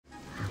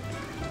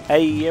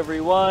Hey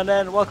everyone,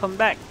 and welcome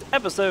back to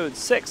episode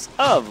 6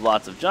 of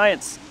Lots of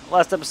Giants.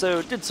 Last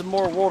episode, did some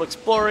more world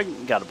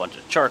exploring, got a bunch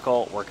of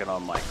charcoal, working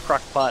on my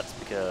crock pots,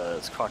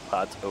 because crock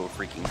pots, oh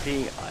freaking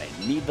P, I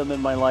need them in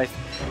my life.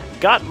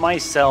 Got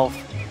myself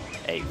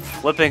a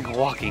flipping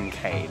walking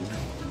cane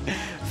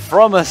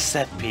from a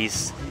set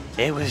piece.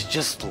 It was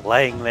just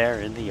laying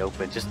there in the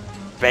open, just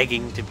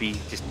begging to be,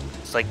 just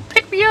like,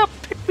 pick me up,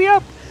 pick me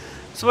up.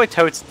 So I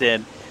totes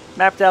did.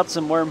 Mapped out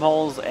some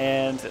wormholes,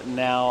 and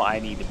now I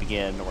need to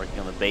begin working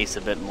on the base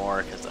a bit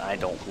more because I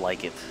don't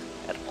like it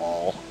at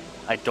all.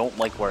 I don't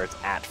like where it's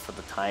at for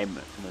the time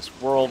in this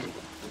world.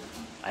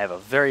 I have a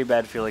very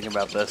bad feeling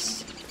about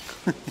this.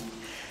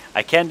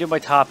 I can do my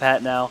top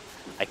hat now.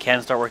 I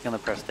can start working on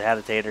the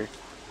prestidigitator.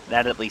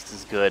 That at least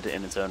is good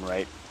in its own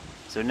right.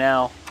 So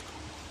now,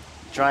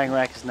 drying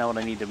rack is now what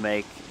I need to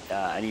make.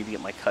 I need to get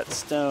my cut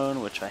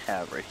stone, which I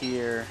have right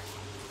here.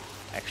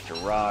 Extra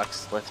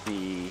rocks. Let's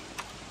be...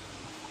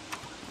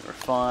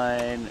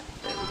 refine.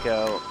 There we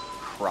go.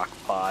 Crock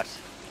pot.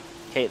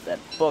 Okay, that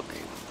book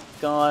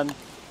gone.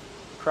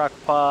 Crock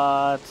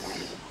pot.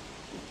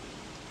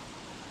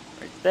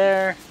 Right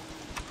there.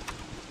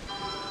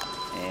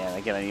 And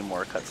again, I need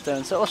more cut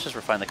stone. So let's just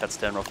refine the cut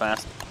stone real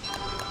fast.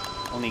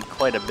 I'll need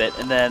quite a bit.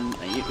 And then,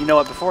 you know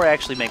what? Before I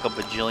actually make a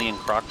bajillion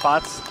crock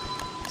pots,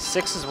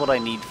 6 is what I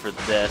need for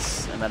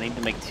this. And I need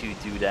to make 2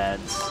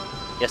 doodads.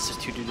 Yes, there's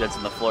 2 doodads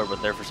on the floor,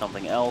 but they're for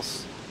something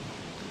else.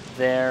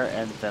 There,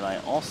 and then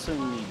I also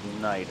need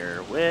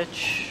niter,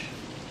 which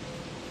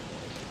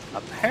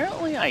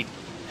apparently I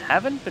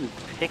haven't been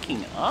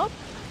picking up.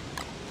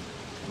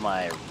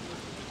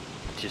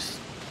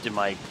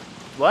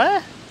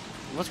 What?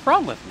 What's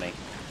wrong with me?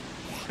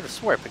 I could have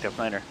swore I picked up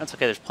niter. That's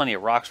okay, there's plenty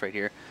of rocks right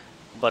here.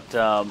 But,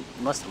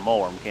 unless the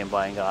moleworm came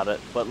by and got it.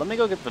 But let me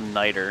go get the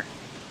niter,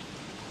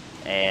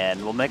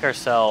 and we'll make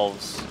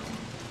ourselves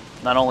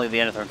not only the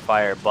enderthorn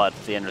fire, but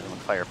the enderthorn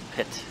fire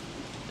pit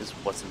is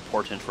what's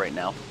important right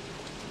now.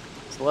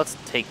 So let's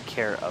take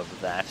care of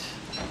that.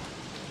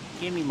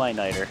 Give me my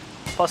niter.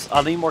 Plus,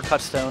 I'll need more cut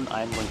stone.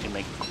 I'm going to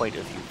make quite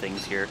a few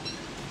things here.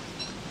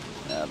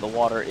 The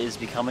water is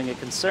becoming a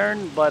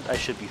concern, but I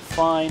should be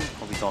fine.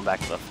 We'll be going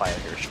back to the fire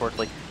here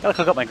shortly. Gotta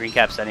cook up my green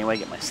caps anyway,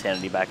 get my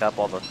sanity back up.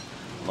 All the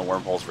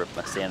wormholes ripped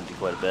my sanity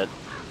quite a bit.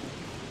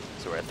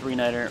 So we're at 3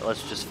 niter.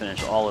 Let's just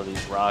finish all of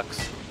these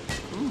rocks.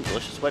 Ooh,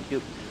 delicious wet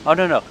goop. Oh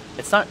no,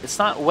 it's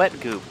not wet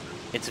goop.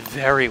 It's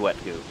very wet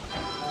goop.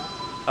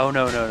 Oh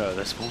no,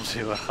 this won't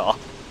do at all.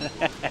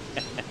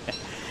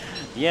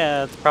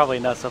 Yeah, it's probably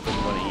not something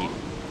you want to eat.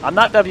 I'm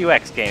not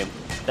WX game.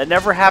 That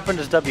never happened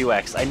as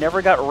WX. I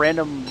never got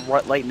random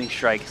lightning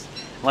strikes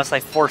unless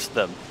I forced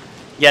them.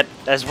 Yet,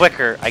 as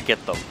Wicker, I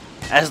get them.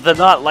 As the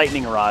not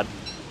lightning rod,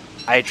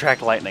 I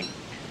attract lightning.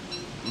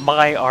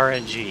 My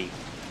RNG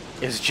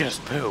is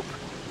just poop,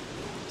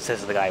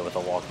 says the guy with a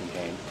walking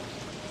cane.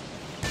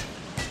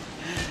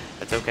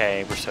 It's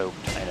okay, we're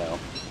soaked, I know.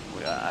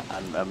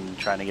 I'm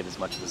trying to get as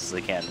much of this as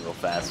I can real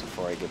fast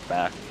before I get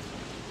back.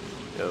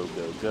 Go,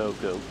 go, go,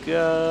 go,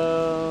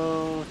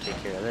 go.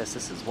 Take care of this.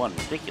 This is one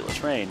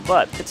ridiculous rain,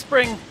 but it's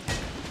spring,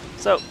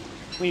 so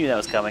we knew that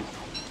was coming.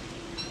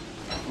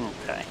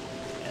 Okay,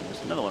 and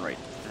there's another one right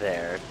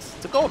there.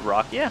 It's a gold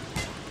rock, yeah.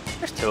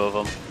 There's 2 of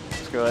them.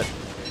 Screw it.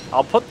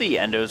 I'll put the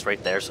endos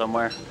right there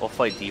somewhere. We'll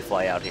fight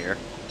D-Fly out here.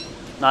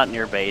 Not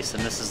near base,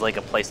 and this is like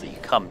a place that you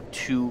come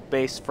to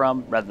base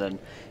from, rather than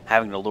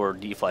having to lure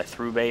D-Fly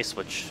through base,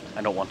 which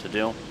I don't want to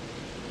do.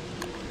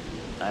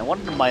 I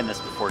wanted to mine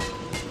this before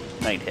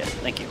night hit.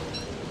 Thank you.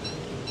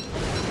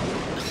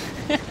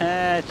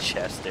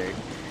 Chester.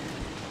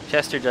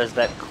 Chester does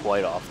that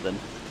quite often.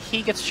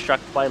 He gets struck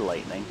by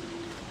lightning.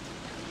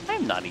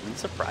 I'm not even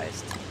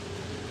surprised.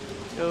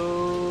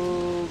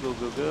 Go, go,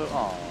 go, go.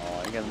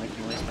 Aw, you gotta make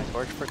me waste my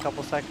torch for a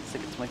couple seconds to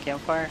get to my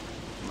campfire,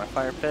 my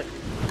fire pit.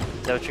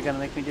 Is that what you're gonna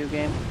make me do,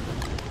 game?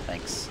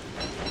 Thanks.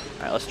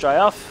 Alright, let's dry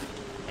off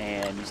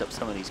and use up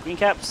some of these green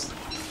caps.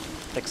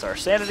 Fix our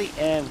sanity,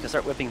 and we can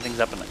start whipping things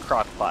up in the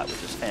crock pot,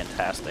 which is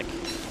fantastic.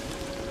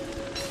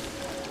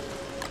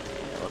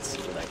 Yeah, let's see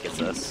where that gets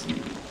us.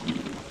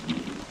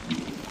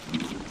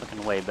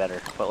 Looking way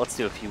better, but let's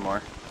do a few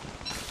more.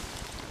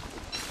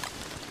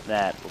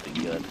 That will be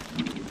good.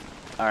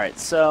 Alright,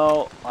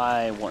 so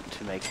I want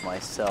to make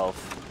myself...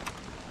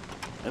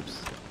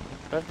 Oops. Do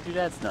I have the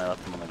doodads? No, I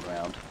left them on the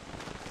ground.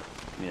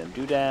 Give me them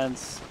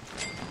doodads.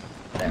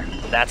 There.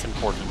 That's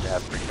important to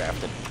have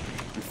pre-crafted.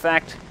 In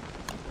fact,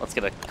 let's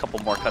get a couple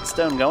more cut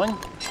stone going.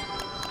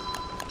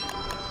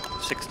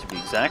 6 to be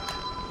exact.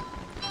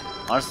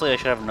 Honestly, I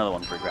should have another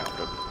one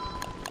pre-crafted.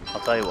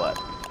 I'll tell you what.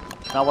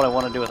 Not what I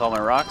want to do with all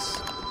my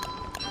rocks,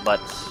 but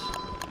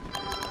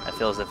I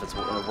feel as if it's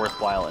a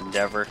worthwhile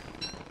endeavor.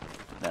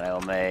 Then I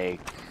will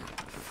make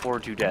 4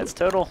 doodads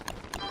total.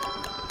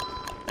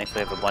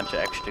 Thankfully, I have a bunch of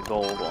extra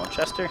gold on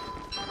Chester.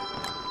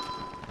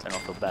 I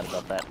don't feel bad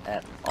about that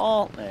at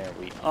all. There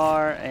we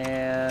are,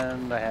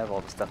 and I have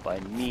all the stuff I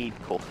need.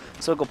 Cool.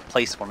 So I'll go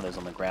place one of those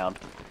on the ground.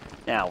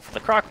 Now, for the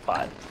crock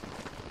pot,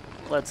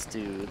 let's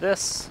do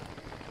this.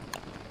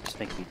 Just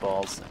make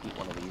meatballs. Eat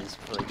one of these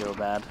before they go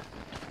bad.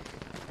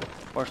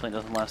 Fortunately, it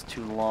doesn't last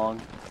too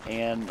long.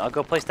 And I'll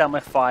go place down my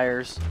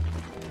fires.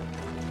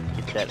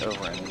 Get that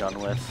over and done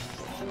with.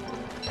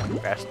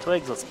 Crash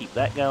twigs, let's keep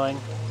that going.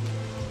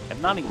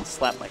 I've not even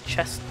slapped my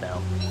chest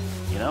down,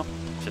 you know?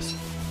 Just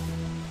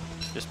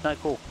not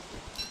cool.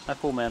 Not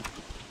cool, man.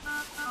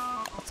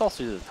 Let's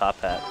also do the top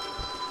hat.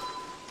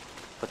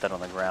 Put that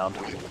on the ground.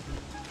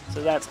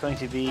 So that's going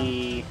to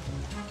be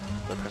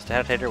the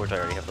prestidigitator, which I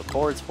already have the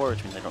boards for,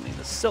 which means I don't need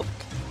the silk.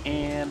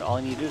 And all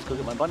I need to do is go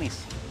get my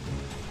bunnies.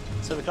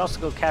 So we can also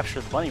go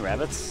capture the bunny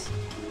rabbits.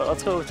 But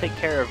let's go take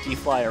care of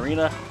D-Fly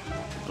Arena.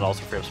 But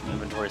also free up some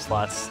inventory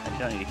slots. I do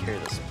not need to carry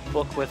this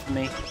book with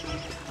me.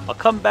 I'll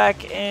come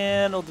back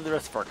and I'll do the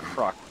rest of our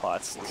crock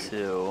pots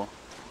too.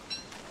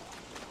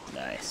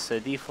 Nice. So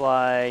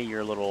D-Fly,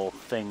 your little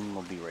thing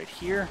will be right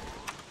here.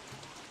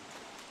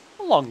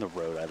 Along the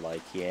road, I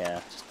like,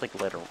 yeah. Just like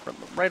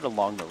right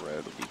along the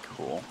road would be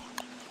cool.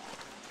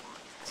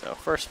 So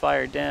first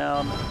fire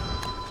down,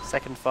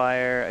 second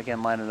fire,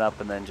 again line it up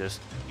and then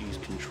just use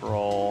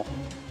control.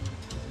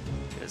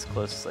 Get as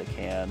close as I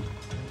can.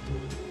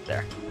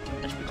 There.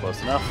 That should be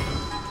close enough.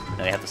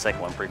 Now I have the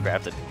second one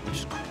pre-crafted, which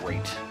is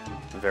great.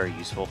 Very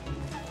useful.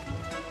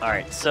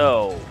 Alright,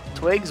 so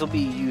twigs will be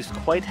used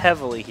quite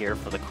heavily here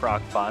for the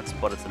crock pots,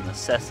 but it's a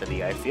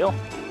necessity, I feel.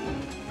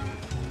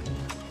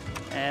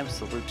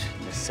 Absolute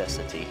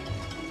necessity.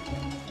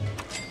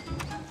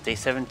 Day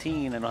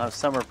 17, and I'll have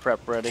summer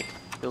prep ready.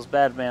 Feels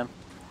bad, man.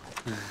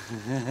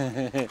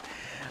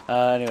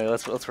 Anyway,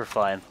 let's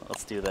refine.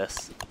 Let's do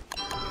this.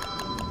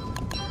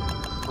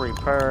 3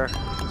 per,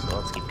 so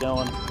let's keep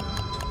going.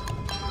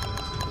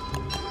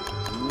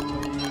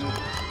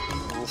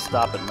 We'll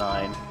stop at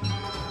 9.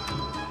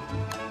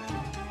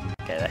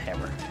 Okay, the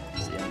hammer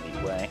is the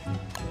only way.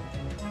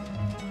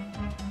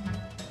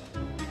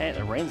 Okay,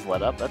 the rain's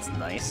let up. That's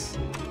nice.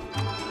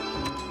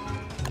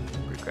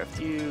 Recraft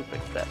you,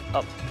 pick that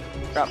up.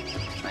 Drop.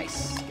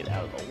 Nice. Get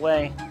out of the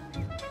way.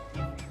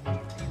 There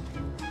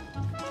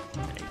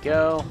you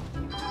go.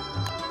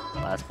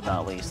 Last but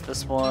not least,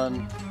 this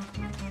one.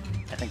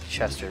 I think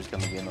Chester is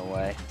going to be in the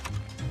way.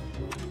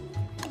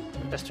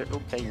 Chester,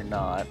 okay, you're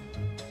not.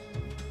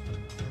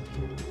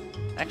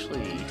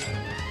 Actually,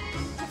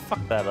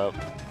 fuck that up.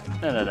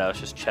 No, it's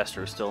just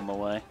Chester still in the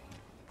way.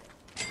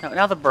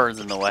 Now the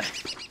bird's in the way.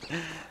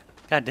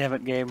 God damn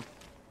it, game.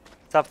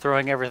 Stop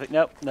throwing everything.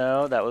 Nope,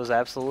 no, that was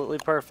absolutely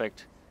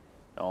perfect.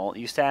 Don't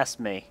you sass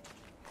me.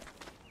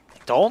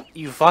 Don't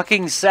you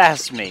fucking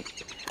sass me.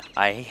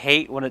 I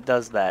hate when it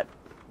does that.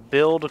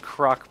 Build a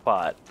crock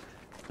pot.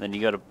 Then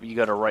you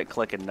gotta right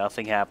click and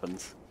nothing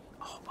happens.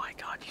 Oh my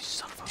god, you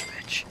son of a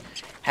bitch.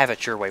 Have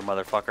it your way,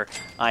 motherfucker.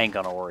 I ain't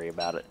gonna worry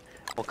about it.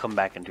 We'll come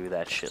back and do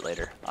that shit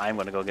later. I'm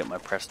gonna go get my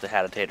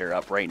prestidigitator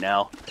up right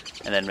now,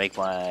 and then make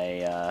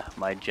my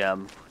my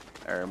gem,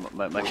 or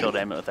my chilled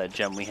amulet with that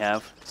gem we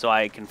have, so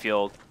I can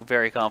feel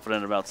very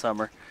confident about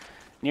summer.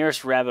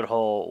 Nearest rabbit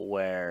hole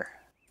where?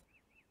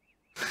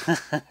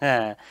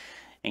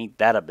 Ain't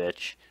that a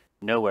bitch?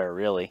 Nowhere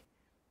really.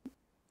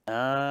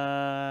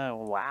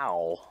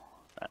 Wow.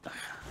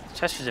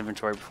 Chester's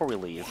inventory before we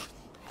leave.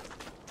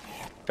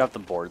 Drop the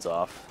boards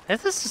off.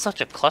 This is such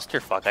a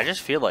clusterfuck. I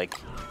just feel like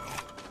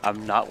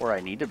I'm not where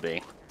I need to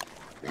be.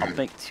 I'll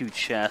make 2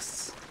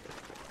 chests.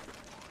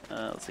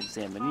 Let's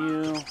examine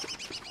you.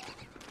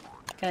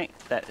 Okay,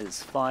 that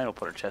is fine. We'll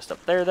put our chest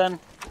up there then.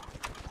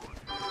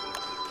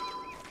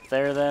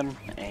 There then.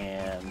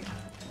 And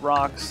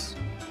rocks.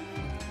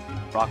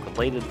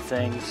 Rock-related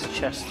things.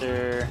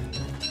 Chester.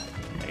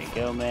 There you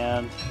go,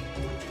 man.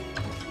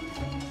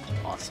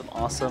 Awesome,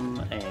 awesome.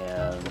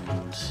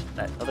 And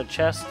that other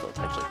chest. Let's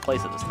actually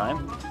place it this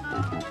time.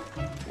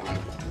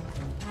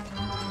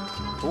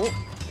 Cool.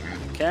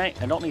 Okay,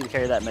 I don't need to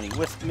carry that many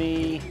with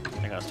me.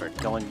 They're gonna start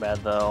going bad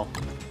though.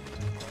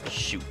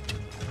 Shoot.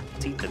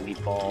 Let's eat the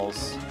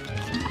meatballs.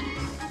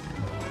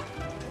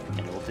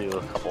 And we'll do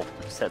a couple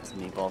sets of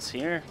meatballs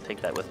here.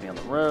 Take that with me on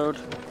the road.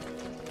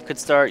 Could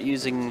start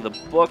using the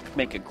book,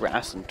 make a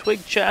grass and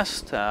twig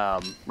chest.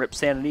 Rip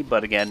sanity,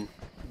 but again,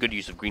 good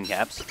use of green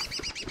caps.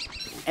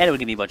 And it would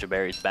give me a bunch of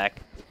berries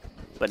back.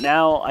 But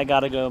now I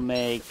gotta go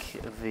make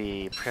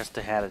the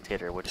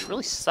prestidigitator, which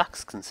really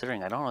sucks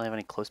considering I don't really have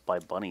any close by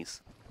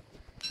bunnies.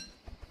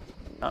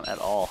 Not at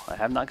all. I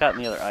have not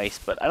gotten the other ice,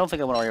 but I don't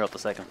think I want to worry about the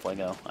second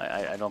Flago.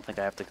 I don't think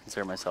I have to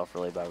concern myself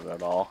really about it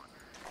at all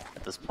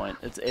at this point.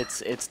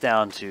 It's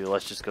down to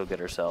let's just go get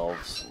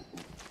ourselves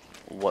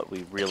what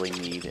we really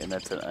need, and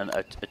that's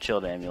a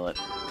chilled amulet,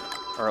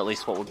 or at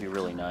least what would be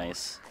really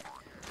nice.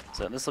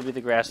 So this will be the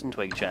grass and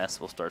twig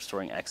chest. We'll start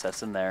storing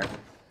excess in there.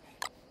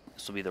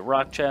 This will be the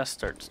rock chest.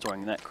 Start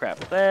storing that crap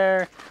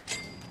there.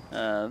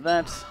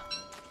 That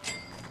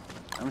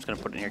I'm just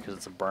gonna put it in here because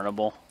it's a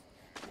burnable,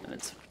 and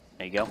it's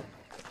there you go.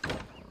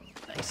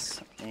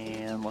 Nice.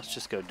 And let's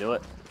just go do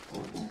it.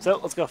 So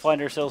let's go find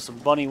ourselves some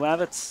bunny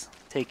wabbits.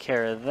 Take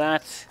care of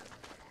that.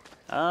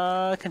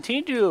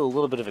 Continue to do a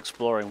little bit of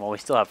exploring while we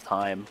still have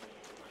time.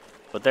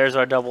 But there's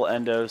our double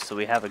endos, so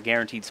we have a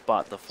guaranteed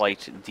spot to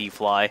fight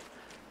D-Fly.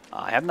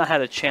 I have not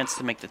had a chance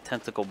to make the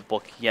tentacle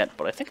book yet,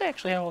 but I think I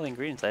actually have all the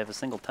ingredients. I have a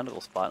single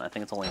tentacle spot, and I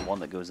think it's only one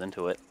that goes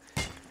into it.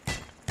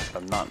 If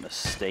I'm not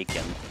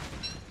mistaken.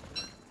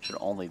 Should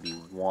only be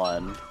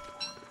one.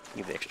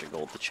 Give the extra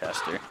gold to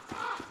Chester.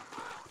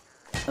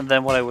 And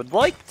then what I would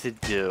like to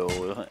do,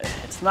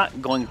 it's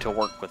not going to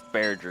work with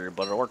Beardre,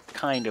 but it'll work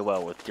kind of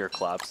well with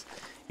Deerclops.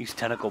 Use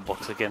tentacle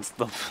books against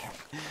them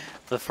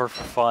for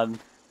fun.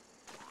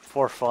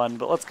 For fun,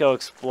 but let's go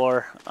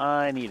explore.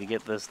 I need to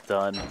get this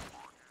done.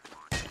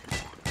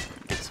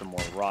 Get some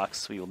more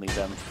rocks. We will need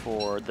them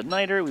for the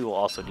niter. We will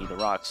also need the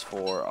rocks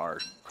for our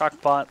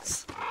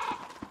crockpots.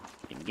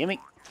 Gimme.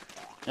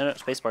 No,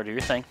 spacebar, do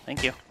your thing.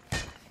 Thank you.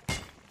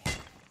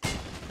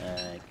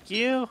 Thank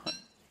you.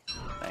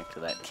 Back to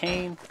that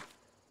cane.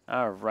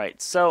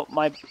 Alright, so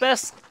my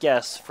best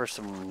guess for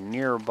some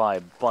nearby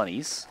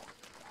bunnies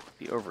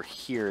be over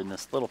here in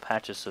this little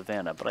patch of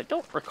savanna, but I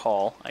don't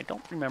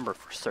remember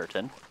for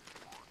certain.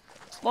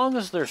 As long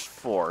as there's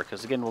 4,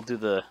 because again we'll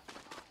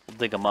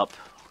dig them up.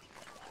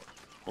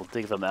 We'll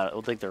dig them out.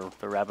 We'll dig their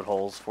rabbit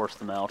holes, force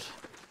them out.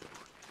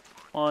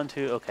 1,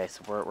 2. Okay,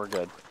 so we're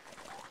good.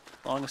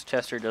 As long as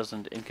Chester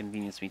doesn't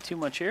inconvenience me too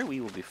much here, we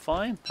will be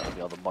fine. That'll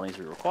be all the bunnies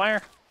we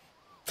require.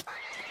 There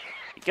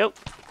you go.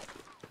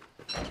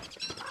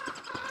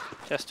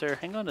 Chester,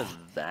 hang on to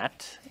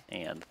that,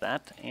 and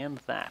that, and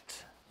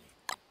that.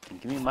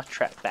 And give me my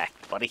trap back,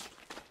 buddy.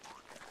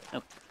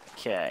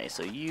 Okay,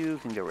 so you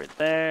can go right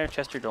there.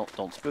 Chester,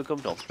 don't spook him,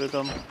 don't spook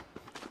him.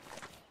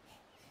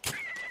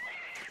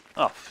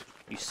 Oh,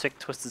 you sick,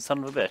 twisted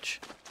son of a bitch.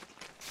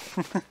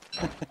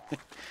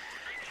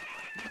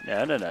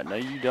 No,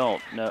 you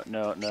don't.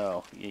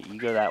 No. You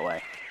go that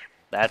way.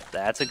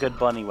 That's a good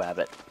bunny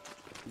wabbit.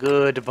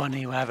 Good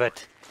bunny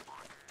wabbit.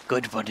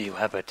 Good bunny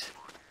wabbit.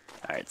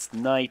 Alright, it's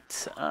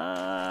night.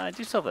 I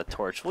do still have that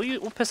torch.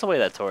 We'll piss away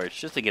that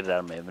torch just to get it out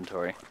of my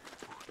inventory.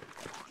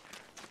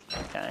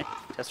 Okay,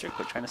 Chester,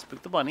 quit trying to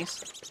spook the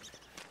bunnies.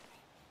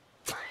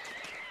 There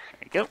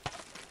you go.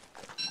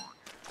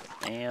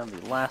 And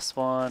the last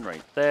one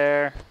right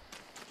there.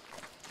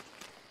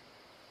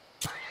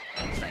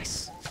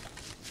 Nice.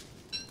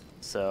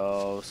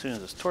 So, as soon as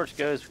this torch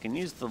goes, we can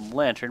use the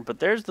lantern, but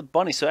there's the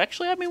bunny. So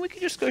actually, I mean, we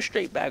could just go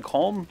straight back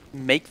home,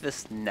 make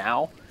this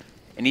now,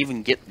 and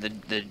even get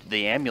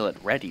the amulet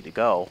ready to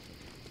go.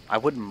 I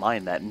wouldn't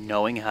mind that,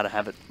 knowing how to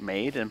have it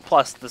made. And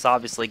plus, this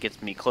obviously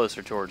gets me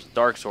closer towards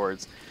Dark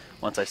Swords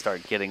once I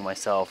start getting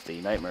myself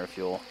the Nightmare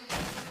Fuel.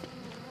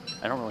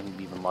 I don't really need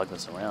to even lug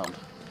this around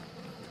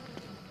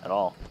at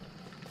all.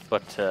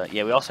 But,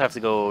 yeah, we also have to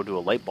go do a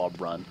light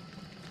bulb run.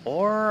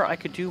 Or I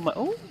could do my...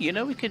 Oh, you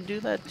know, we could do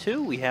that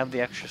too. We have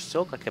the extra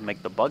silk. I could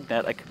make the bug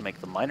net. I could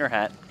make the miner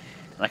hat.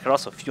 And I could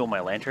also fuel my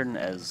lantern,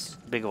 as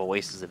big of a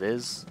waste as it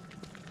is.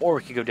 Or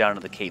we could go down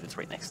to the cave that's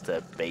right next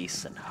to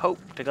base and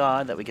hope to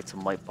God that we get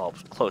some light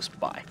bulbs close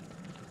by.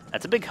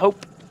 That's a big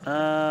hope.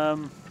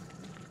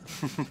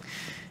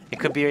 It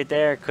could be right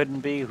there. It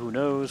couldn't be. Who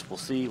knows? We'll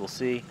see. We'll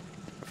see.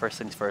 But first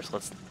things first,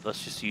 let's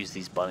just use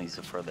these bunnies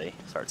before they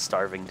start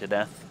starving to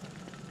death.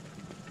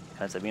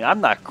 Because, I mean, I'm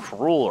not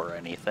cruel or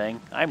anything.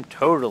 I'm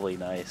totally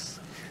nice.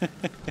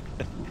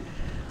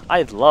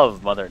 I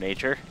love Mother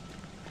Nature.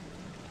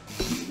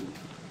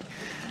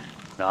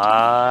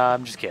 Nah,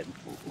 I'm just kidding.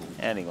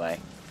 Anyway,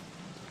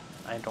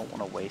 I don't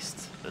want to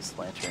waste this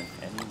lantern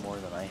any more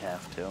than I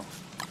have to.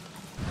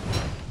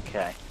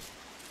 Okay.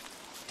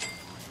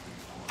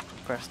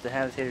 Press the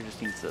habitator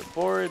just needs the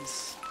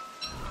boards.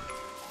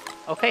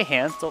 Okay,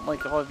 hands, don't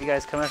like all of you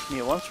guys come after me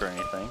at once or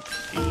anything.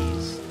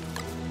 Jeez.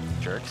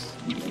 Jerks.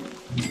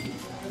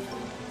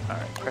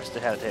 Alright, press the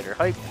habitator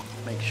hype.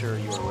 Make sure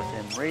you are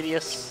within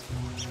radius.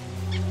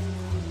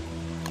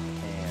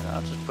 And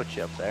I'll just put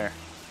you up there.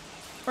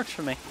 Works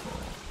for me.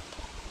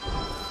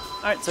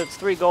 Alright, so it's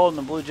 3 gold and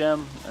a blue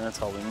gem, and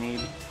that's all we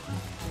need.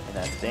 And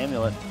that's the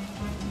amulet.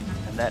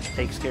 And that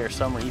takes care of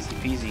summer easy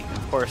peasy.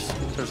 Of course,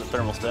 there's a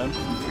thermal stone.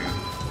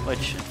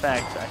 Which, in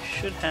fact, I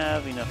should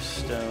have enough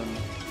stone.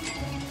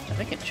 I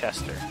think in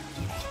Chester.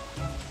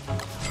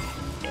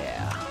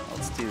 Yeah,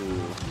 let's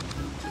do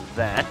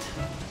that.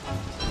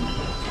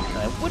 And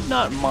I would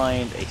not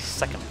mind a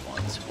second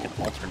one, so we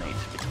can alternate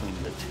between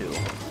the two.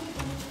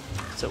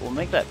 So we'll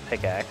make that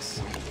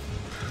pickaxe.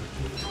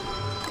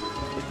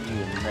 Put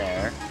you in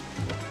there.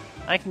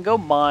 I can go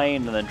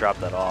mine and then drop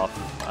that off.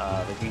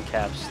 The green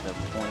caps, no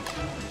point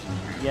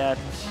yet.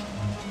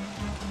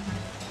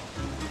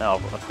 I'll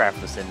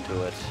craft this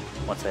into it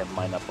once I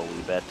mine up a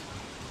wee bit.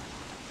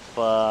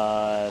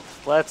 But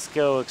let's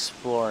go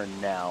explore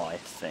now, I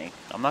think.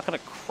 I'm not going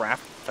to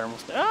craft the thermal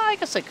stone. I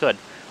guess I could.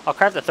 I'll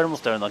craft the thermal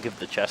stone and I'll give it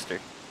to Chester.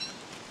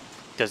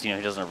 Because, you know,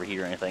 he doesn't overheat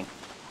or anything.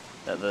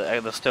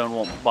 The stone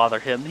won't bother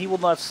him. He will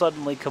not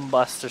suddenly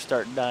combust or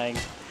start dying.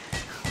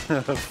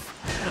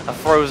 A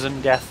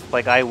frozen death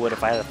like I would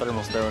if I had a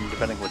thermal stone,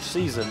 depending which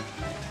season.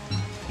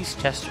 He's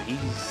Chester.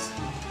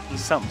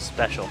 He's something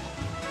special.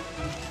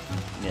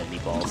 Yeah,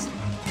 meatballs.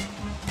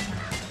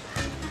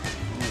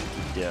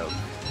 Dope.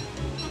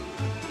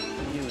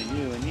 You and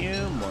you and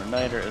you. More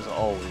niter is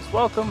always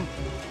welcome.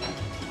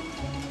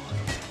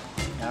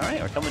 Alright,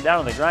 we're coming down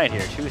on the grind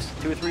here. Two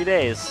or 3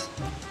 days.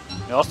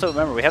 And also,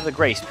 remember, we have the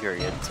grace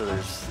period, so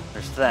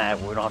there's that.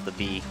 We don't have to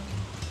be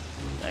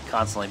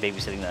constantly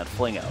babysitting that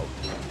fling out.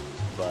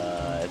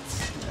 But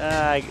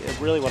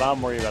really what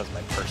I'm worried about is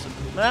my person.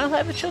 I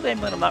have a chill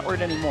amulet, I'm not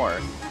worried anymore.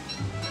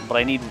 But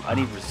I need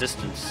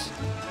resistance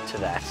to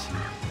that.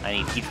 I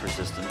need heat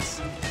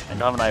resistance. I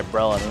don't have an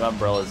umbrella, and an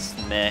umbrella's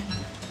meh.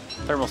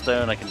 Thermal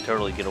stone I can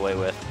totally get away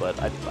with, but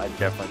I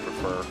definitely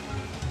prefer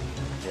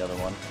the other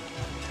one.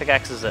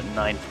 Pickaxe is at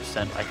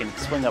 9%. I can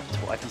swing up.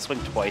 I can swing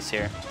twice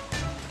here.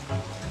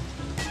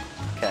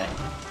 Okay.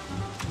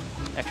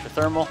 Extra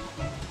thermal.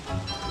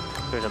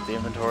 Clears up the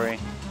inventory.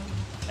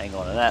 Hang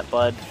on to that,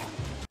 bud.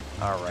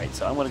 All right,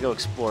 so I'm gonna go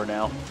explore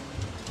now.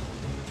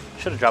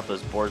 Should have dropped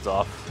those boards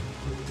off.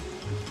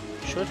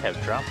 Should have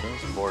dropped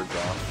those boards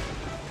off.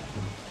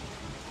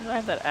 I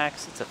have that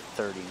axe, it's a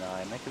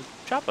 39. I could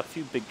chop a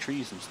few big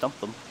trees and stump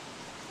them.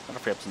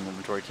 That'll free up some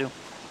inventory too.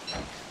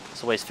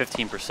 This will waste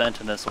 15%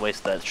 and this will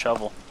waste that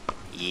shovel.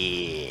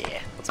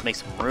 Yeah, let's make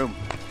some room.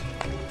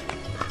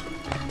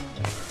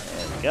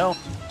 There we go.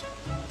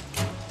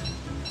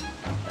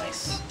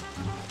 Nice.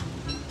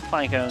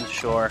 Pine cones,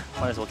 sure.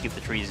 Might as well keep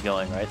the trees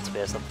going, right? So we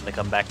have something to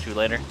come back to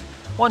later.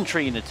 1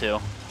 tree into 2.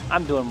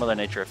 I'm doing Mother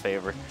Nature a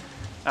favor.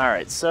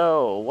 Alright,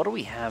 so what do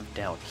we have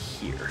down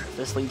here? If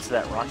this leads to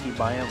that rocky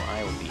biome,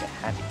 I will be a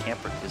happy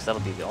camper, because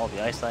that'll be all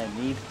the ice I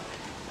need.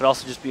 Could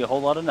also just be a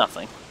whole lot of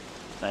nothing.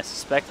 And I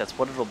suspect that's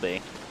what it'll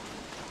be.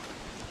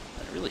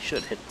 I really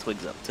should hit the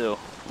twigs up too,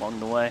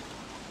 along the way.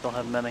 Don't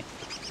have many.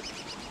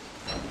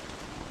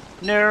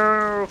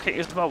 No, can't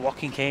use my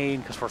walking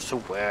cane, because we're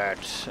so wet.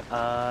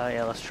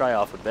 Yeah, let's dry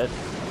off a bit.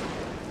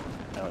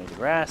 I don't need the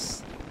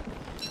grass.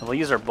 And we'll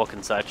use our book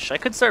and such. I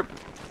could start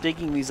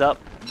digging these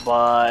up,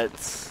 but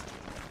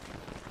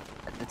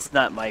it's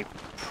not my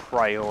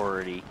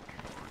priority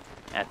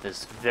at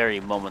this very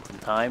moment in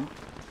time.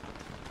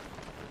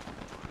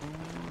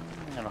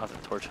 I don't have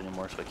the torch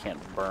anymore, so I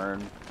can't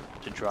burn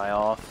to dry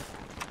off.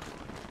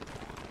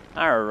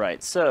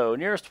 Alright, so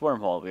nearest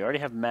wormhole. We already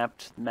have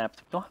mapped. We don't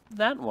have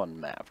that one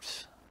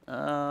mapped.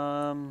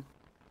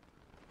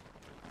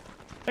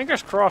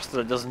 Fingers crossed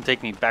that it doesn't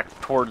take me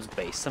back towards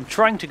base. I'm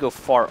trying to go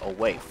far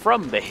away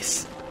from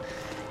base.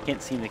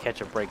 Can't seem to catch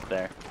a break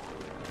there.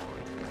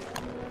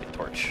 Good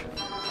torch.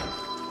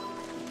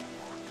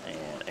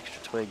 And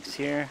extra twigs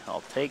here,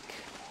 I'll take.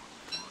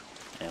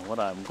 And what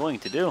I'm going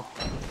to do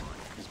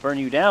is burn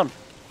you down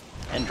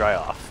and dry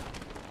off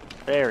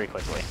very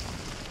quickly.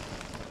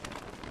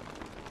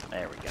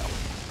 There we go.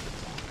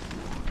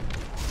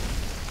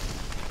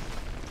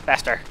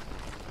 Faster!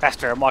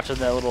 Faster! I'm watching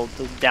that little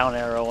down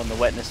arrow on the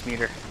wetness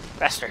meter.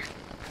 Faster!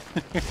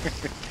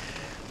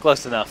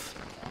 Close enough.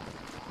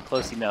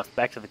 Close enough.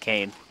 Back to the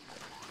cane.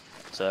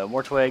 So,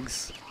 more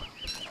twigs.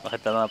 I'll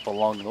hit them up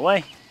along the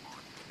way.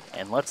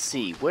 And let's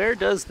see. Where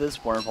does this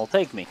wormhole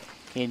take me?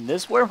 In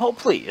this wormhole,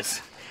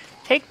 please.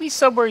 Take me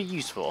somewhere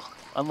useful.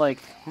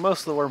 Unlike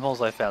most of the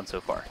wormholes I've found so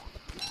far.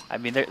 I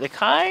mean, they're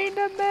kind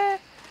of meh.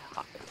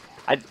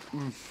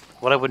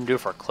 What I wouldn't do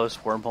for a close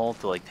wormhole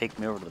to like take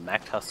me over to the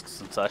Mac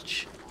Tusks and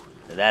such,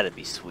 that'd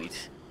be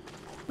sweet.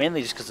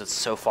 Mainly just because it's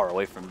so far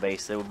away from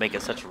base, it would make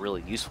it such a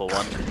really useful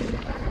one.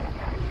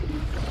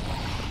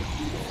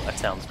 That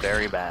sounds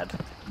very bad.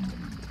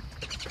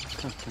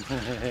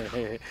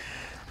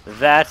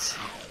 That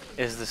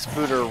is the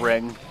spooter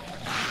ring.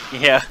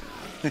 Yeah.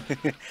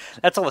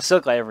 That's all the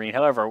silk I ever need.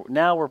 However,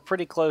 now we're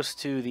pretty close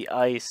to the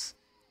ice.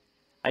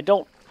 I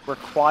don't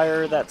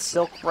require that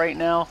silk right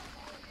now.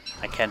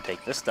 I can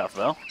take this stuff,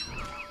 though.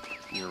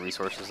 These are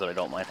resources that I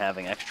don't mind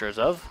having extras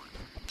of.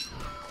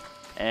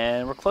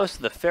 And we're close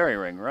to the fairy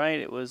ring, right?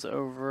 It was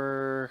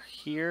over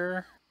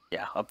here.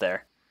 Yeah, up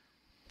there.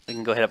 We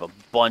can go hit up a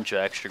bunch of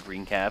extra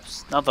green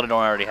caps. Not that I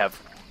don't already have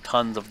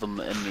tons of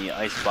them in the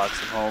ice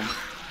box at home.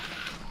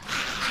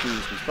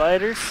 Excuse me,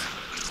 spiders.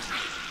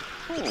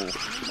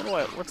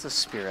 Oh, what's this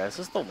spear at? Is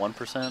this the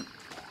 1%?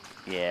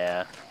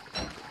 Yeah.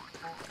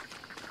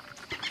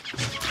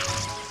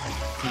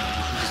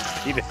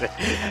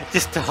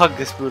 Just to hug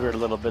the spooter a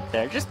little bit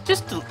there.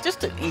 Just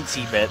an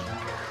easy bit.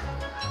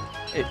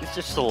 It's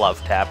just a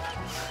love tap.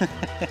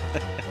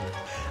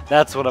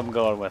 That's what I'm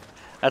going with.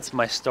 That's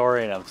my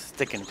story and I'm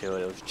sticking to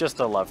it. It was just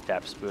a love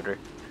tap, spooter.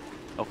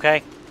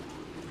 Okay?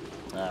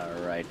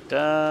 Alright,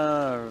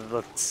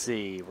 let's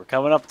see. We're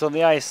coming up to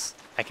the ice.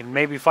 I can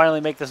maybe finally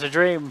make this a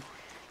dream.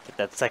 Get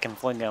that second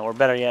fling out, or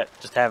better yet,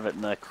 just have it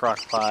in the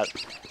crock pot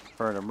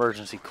for an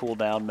emergency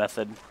cooldown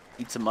method.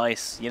 Eat some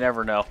ice, you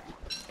never know.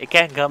 It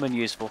can come in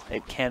useful.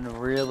 It can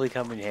really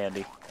come in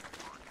handy.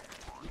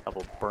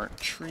 Couple burnt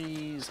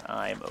trees,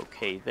 I'm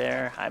okay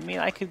there. I mean,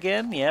 I could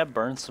yeah,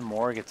 burn some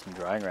more, get some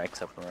drying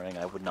racks up and running.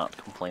 I would not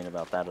complain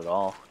about that at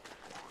all.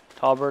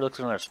 Tall bird, looks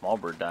like another small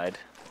bird died.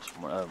 There's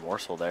another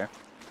morsel there.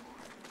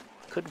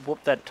 Could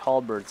whoop that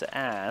tall bird's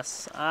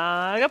ass.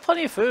 I got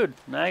plenty of food.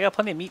 I got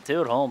plenty of meat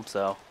too at home,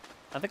 so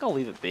I think I'll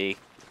leave it be.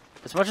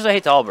 As much as I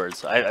hate tall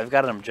birds, I've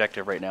got an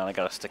objective right now and I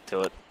gotta stick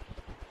to it.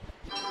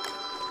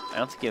 I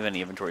don't think you have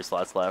any inventory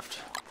slots left,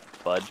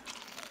 bud.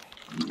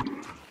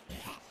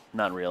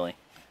 Not really.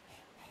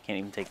 can't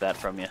even take that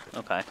from you.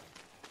 Okay.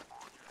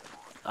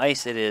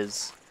 Ice it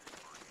is.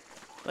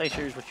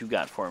 Glaciers, what you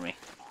got for me?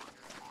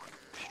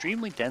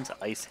 Extremely dense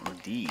ice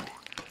indeed.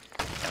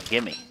 Now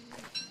gimme.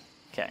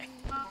 Okay.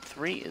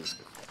 3 is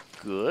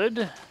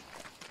good.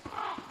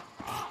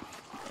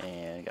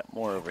 And got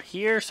more over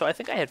here. So I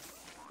think I had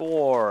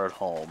 4 at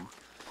home.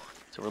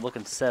 So we're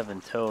looking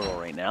 7 total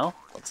right now.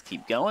 Let's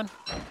keep going.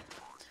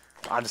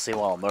 Obviously,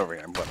 while I'm over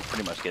here, I'm going to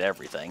pretty much get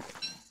everything.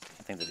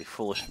 I think that'd be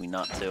foolish of me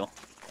not to.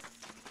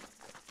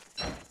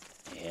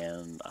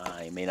 And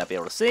I may not be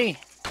able to see,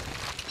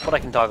 but I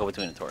can toggle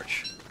between a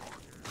torch.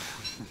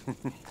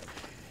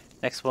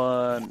 Next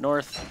one,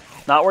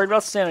 north. Not worried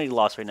about sanity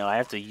loss right now. I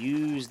have to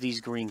use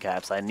these green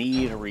caps. I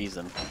need a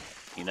reason.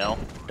 You know?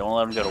 Don't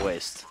let them go to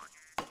waste.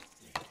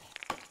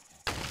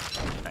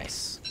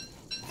 Nice.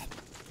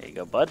 There you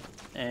go, bud.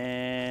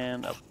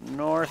 And up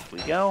north we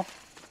go.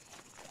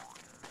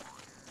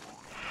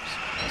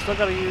 Still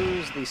gotta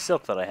use the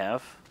silk that I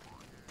have.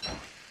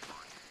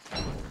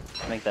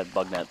 Make that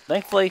bug net.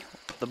 Thankfully,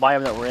 the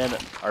biome that we're in,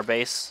 our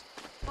base.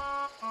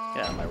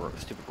 Get out of my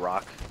stupid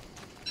rock.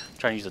 I'm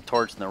trying to use a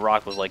torch and the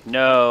rock was like,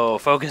 no,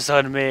 focus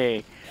on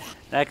me.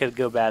 That could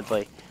go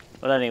badly.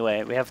 But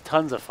anyway, we have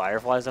tons of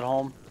fireflies at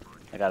home.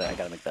 I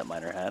gotta make that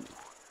miner hat.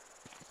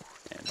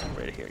 And some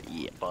right here.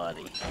 Yeah,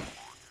 buddy.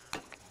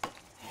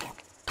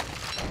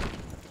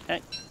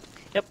 Okay.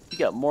 Yep, you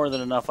got more than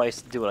enough ice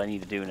to do what I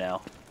need to do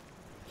now.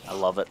 I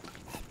love it.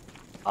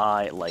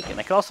 I like it. And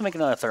I could also make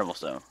another thermal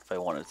stone if I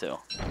wanted to.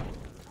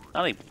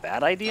 Not a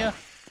bad idea,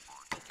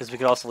 because we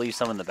could also leave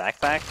some in the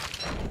backpack.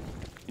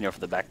 You know, for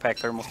the backpack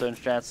thermal stone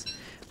strats.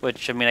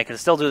 Which, I mean, I can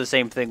still do the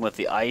same thing with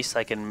the ice.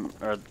 I can,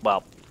 or,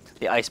 well,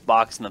 the ice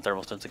box and the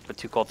thermal stones. I can put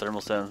 2 cold thermal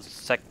stones,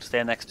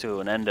 stand next to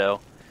an endo,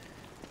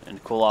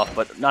 and cool off.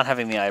 But not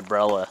having the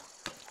umbrella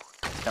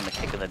is kind of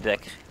kicking the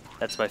dick.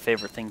 That's my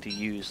favorite thing to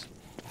use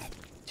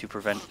to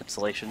prevent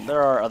insulation.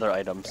 There are other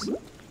items,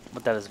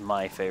 but that is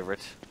my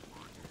favorite.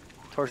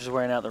 Torch is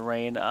wearing out the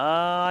rain.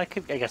 I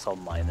guess I'll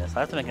mine this. I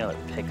have to make another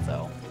pick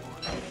though.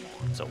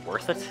 Is it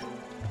worth it?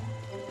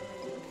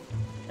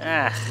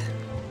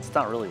 It's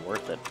not really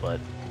worth it,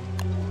 but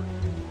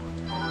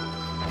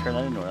turn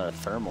that into another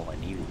thermal if I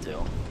needed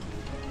to.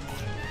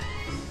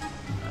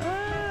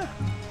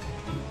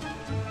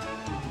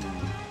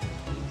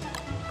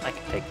 I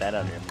can take that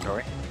out of your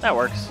inventory. That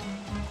works.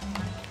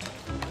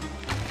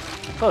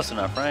 Close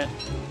enough, right?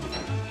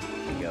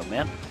 There you go,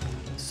 man.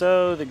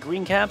 So the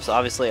green caps,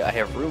 obviously I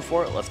have room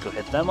for it. Let's go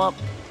hit them up.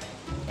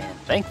 And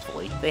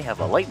thankfully, they have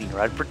a lightning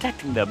rod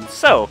protecting them.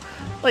 So,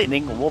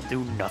 lightning will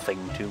do nothing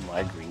to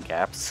my green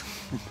caps.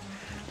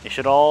 They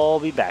should all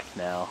be back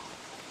now.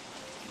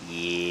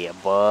 Yeah,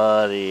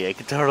 buddy. I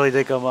can totally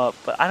dig them up.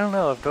 But I don't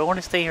know. Do I want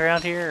to stay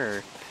around here?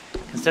 Or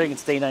considering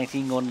it's day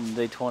 19 going into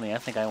day 20, I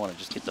think I want to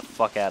just get the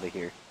fuck out of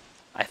here.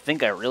 I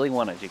think I really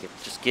want to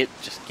just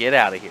get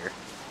out of here.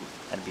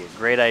 That'd be a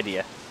great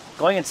idea.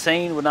 Going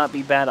insane would not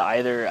be bad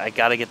either. I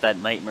gotta get that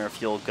nightmare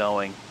fuel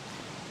going.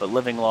 But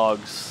living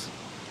logs,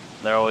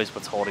 they're always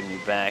what's holding me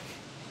back.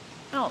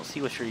 I don't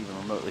see what you're even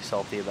remotely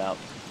salty about.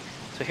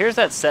 So here's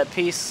that set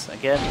piece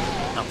again.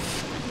 Oh.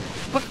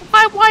 But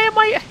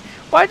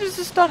why does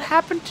this not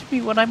happen to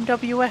me when I'm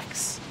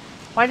WX?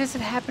 Why does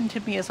it happen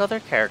to me as other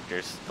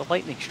characters? The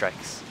lightning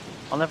strikes.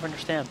 I'll never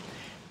understand.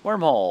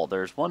 Wormhole.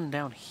 There's one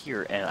down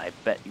here, and I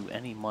bet you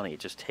any money it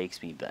just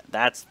takes me back.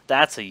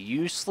 That's a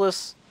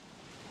useless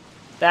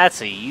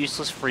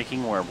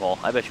freaking wormhole.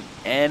 I bet you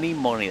any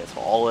money that's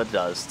all it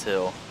does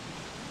too.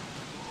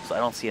 So I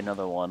don't see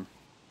another one.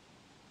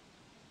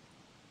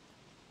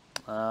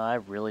 I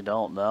really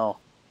don't know.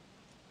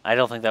 I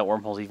don't think that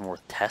wormhole's even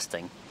worth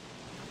testing.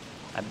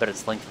 I bet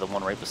it's linked to the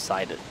one right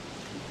beside it.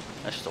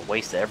 That's just a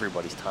waste of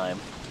everybody's time.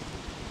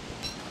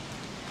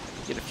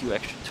 Get a few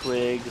extra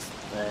twigs,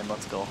 then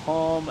let's go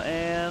home,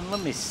 and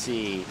let me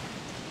see.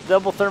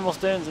 Double thermal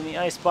stones in the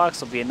ice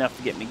box will be enough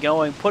to get me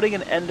going. Putting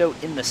an endo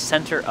in the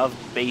center of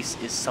base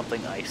is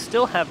something I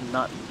still have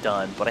not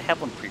done, but I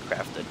have one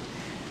pre-crafted.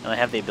 And I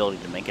have the ability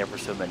to make ever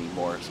so many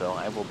more, so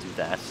I will do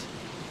that.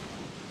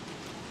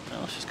 Now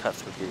let's just cut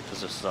through here,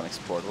 because this is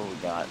unexplored. What do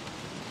we got?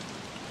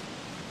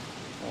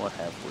 What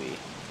have we?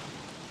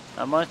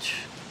 Not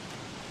much?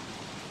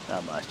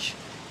 Not much.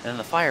 And then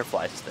the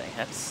fireflies thing.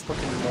 That's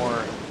looking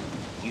more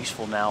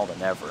useful now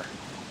than ever.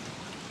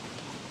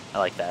 I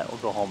like that.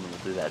 We'll go home and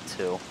we'll do that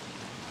too.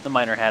 The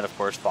miner hat, of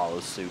course,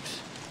 follows suit.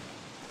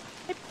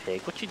 Hey,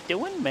 pig, what you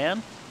doing,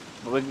 man?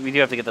 But we do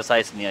have to get this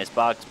ice in the ice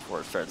box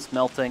before it starts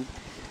melting.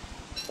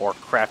 Or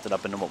craft it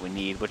up into what we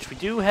need. Which we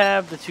do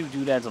have the 2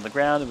 doodads on the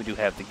ground, and we do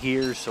have the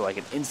gears, so I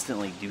can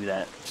instantly do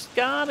that. Just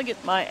gotta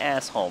get my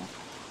ass home.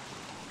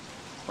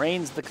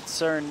 Rain's the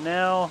concern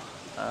now.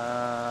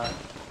 I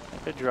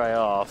could dry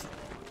off.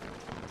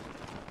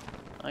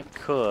 I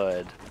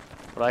could.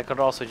 But I could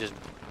also just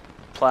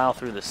plow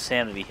through the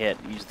sanity hit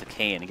and use the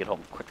cane to get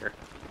home quicker.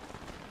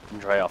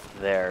 And dry off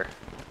there.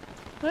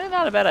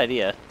 Not a bad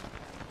idea.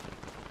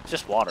 It's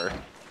just water.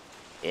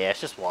 Yeah,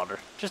 it's just water.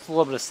 Just a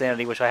little bit of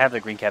sanity, which I have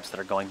the green caps that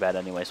are going bad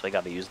anyway, so I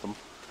gotta use them.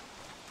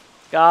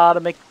 Gotta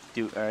make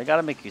use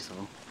of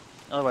them.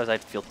 Otherwise,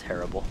 I'd feel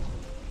terrible.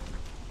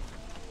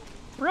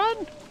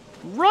 Run!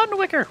 Run,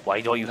 Wicker!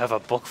 Why don't you have a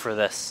book for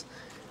this?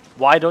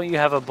 Why don't you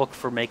have a book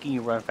for making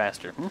you run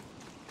faster?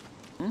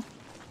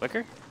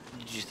 Wicker?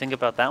 Did you think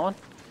about that one?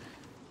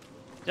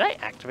 Did I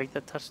activate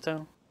that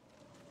touchstone?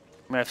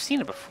 I mean, I've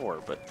seen it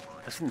before, but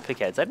I've seen the pig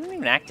heads. I didn't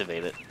even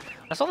activate it.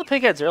 I saw the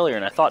pig heads earlier,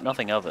 and I thought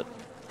nothing of it.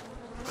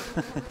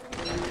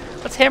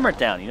 Let's hammer it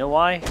down. You know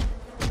why?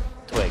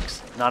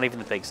 Twigs. Not even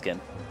the pig skin.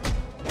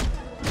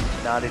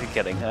 Not even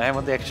kidding. I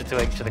want the extra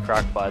twigs to the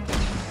crock pot.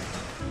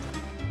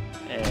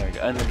 There we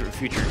go. And the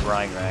future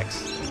drying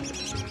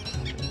racks.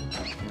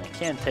 I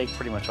can take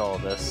pretty much all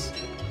of this.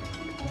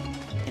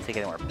 Can't take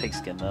any more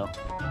pigskin though.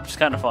 Which is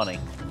kind of funny.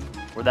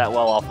 We're that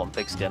well off on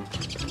pigskin.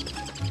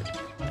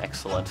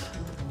 Excellent.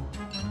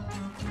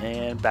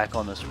 And back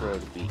on this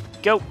road we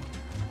go.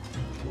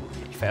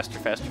 Faster,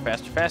 faster,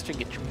 faster, faster.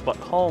 Get your butt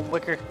home,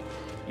 Wicker.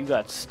 You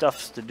got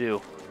stuffs to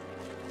do.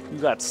 You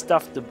got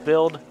stuff to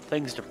build,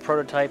 things to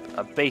prototype,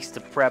 a base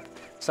to prep.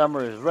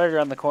 Summer is right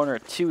around the corner,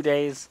 2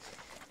 days.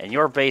 And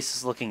your base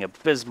is looking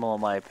abysmal,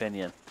 in my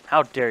opinion.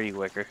 How dare you,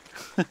 Wicker?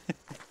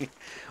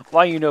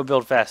 Why you know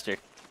build faster?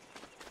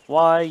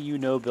 Why you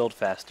know build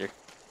faster?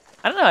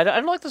 I don't know. I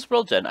don't like this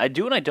world gen. I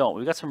do and I don't.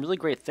 We've got some really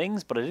great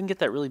things, but I didn't get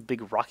that really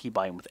big rocky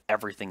biome with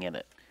everything in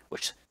it,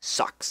 which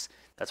sucks.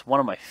 That's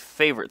one of my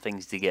favorite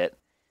things to get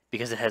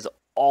because it has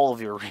all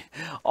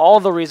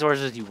the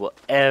resources you will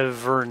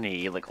ever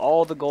need. Like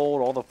all the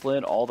gold, all the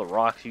flint, all the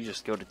rocks. You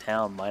just go to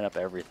town, mine up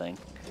everything.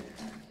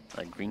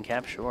 Like green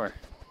cap, sure.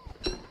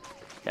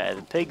 Yeah,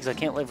 the pigs, I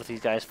can't live with these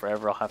guys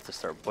forever. I'll have to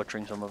start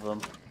butchering some of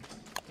them.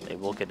 They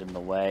will get in the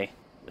way.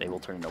 They will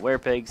turn into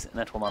werepigs, and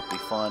that will not be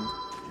fun.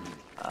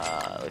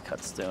 The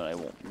cut stone I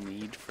won't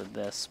need for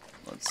this.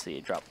 Let's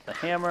see, drop the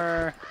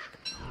hammer.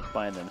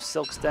 Find them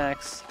silk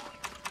stacks.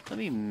 Let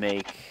me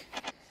make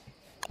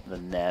the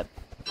net.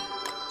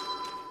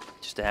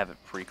 Just to have it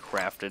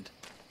pre-crafted.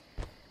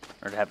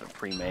 Or to have it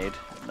pre-made.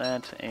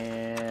 That,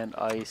 and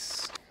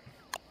ice.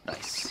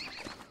 Nice.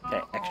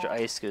 Okay, extra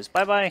ice goes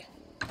bye-bye.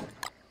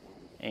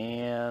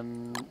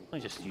 And let me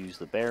just use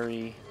the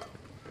berry.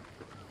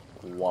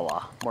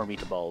 Voila. More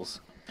meatballs.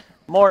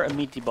 More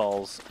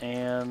meatballs.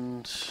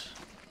 And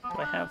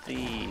do I have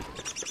the...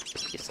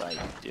 Yes, I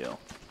do.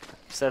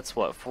 So that's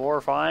what, 4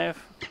 or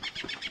 5?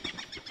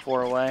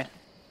 4 away.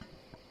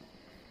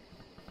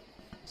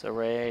 So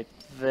right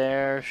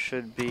there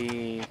should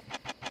be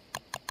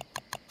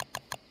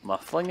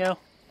Mufflingo.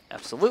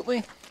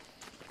 Absolutely.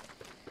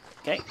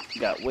 Okay,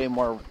 got way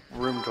more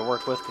room to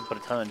work with. Can put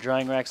a ton of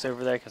drying racks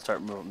over there. Can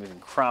start moving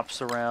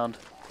crops around.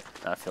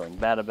 Not feeling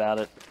bad about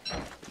it.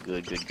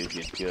 Good, good, good,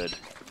 good, good.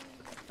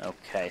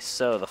 Okay,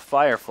 so the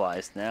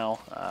fireflies now.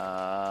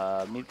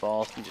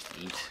 Meatballs, we just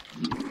eat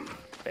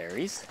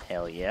berries.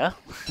 Hell yeah.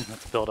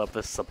 Let's build up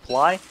this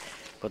supply.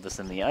 Put this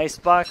in the ice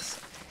box.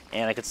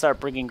 And I could start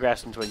bringing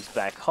grass and twigs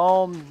back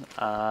home.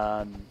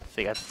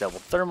 They got the double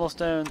thermal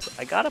stones.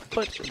 I gotta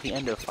put the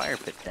endo fire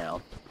pit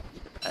down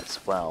as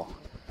well.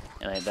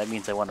 And that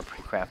means I want to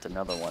pre-craft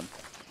another one.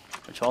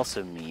 Which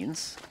also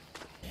means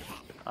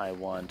I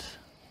want...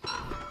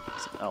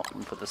 Oh, let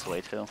me put this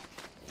away too.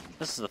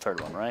 This is the third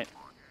one, right?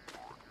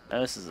 No,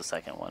 this is the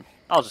second one.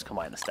 I'll just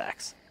combine the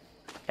stacks.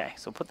 Okay,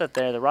 so put that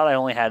there. The rod I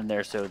only had in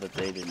there so that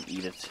they didn't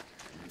eat it.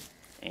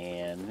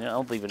 And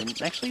I'll leave it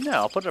in... Actually, no,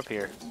 I'll put it up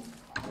here.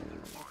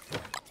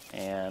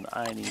 And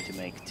I need to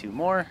make 2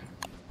 more.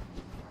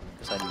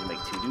 Because I need to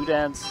make 2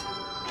 doodads.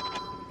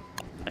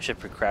 I should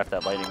pre-craft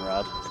that lightning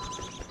rod.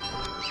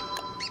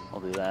 I'll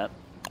do that.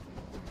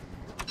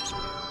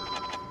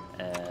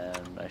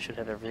 And I should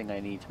have everything I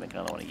need to make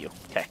another one of you.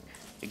 Okay.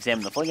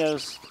 Examine the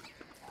flingos.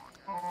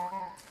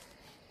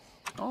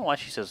 Oh, why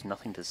she says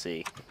nothing to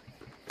see.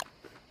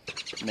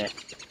 Meh.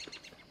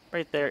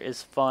 Right there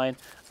is fine.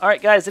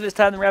 Alright guys, it is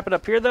time to wrap it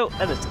up here though.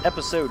 And it's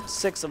episode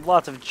 6 of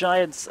Lots of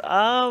Giants.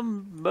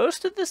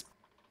 Most of this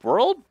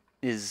world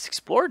is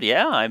explored,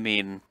 yeah. I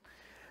mean,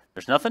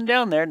 there's nothing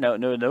down there.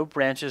 No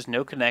branches,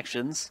 no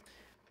connections.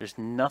 There's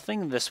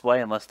nothing this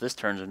way unless this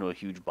turns into a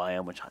huge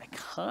biome, which I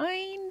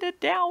kinda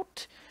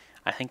doubt.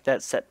 I think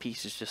that set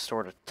piece is just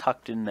sort of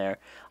tucked in there.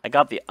 I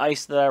got the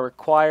ice that I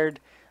required.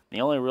 The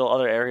only real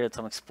other area that's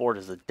unexplored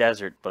is the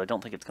desert, but I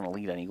don't think it's going to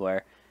lead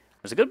anywhere.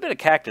 There's a good bit of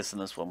cactus in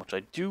this one, which I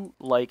do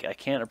like. I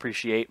can't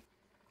appreciate.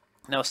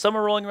 Now,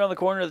 summer rolling around the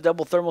corner. The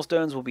double thermal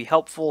stones will be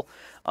helpful.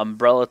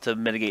 Umbrella to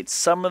mitigate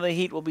some of the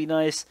heat will be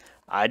nice.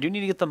 I do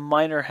need to get the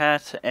miner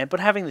hat, but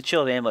having the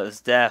chilled amulet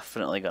is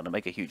definitely going to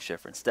make a huge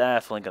difference.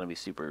 Definitely going to be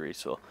super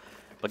useful.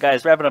 But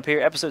guys, wrapping up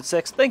here, episode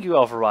 6. Thank you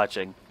all for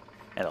watching,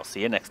 and I'll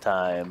see you next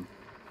time.